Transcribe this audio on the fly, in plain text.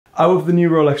Out of the new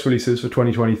Rolex releases for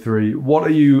 2023, what are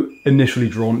you initially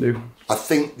drawn to? I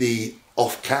think the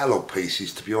off-catalogue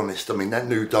pieces, to be honest. I mean, that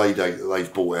new day date that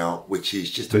they've brought out, which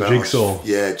is just about Jigsaw.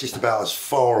 just about as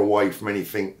far away from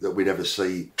anything that we'd ever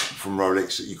see from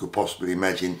Rolex that you could possibly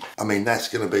imagine. I mean, that's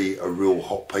going to be a real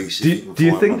hot piece. Do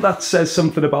you think that says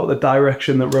something about the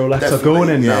direction that Rolex definitely, are going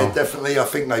in now? Yeah, definitely. I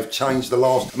think they've changed the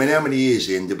last... I mean, how many years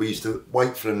in did we used to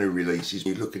wait for the new releases?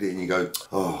 You look at it and you go,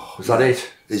 oh... Is that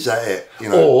it? Is that it? You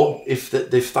know? Or if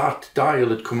that dial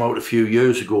had come out a few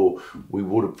years ago, we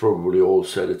would have probably all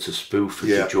said it's a spoof,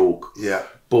 it's a joke. Yeah.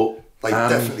 But they've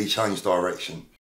definitely changed direction.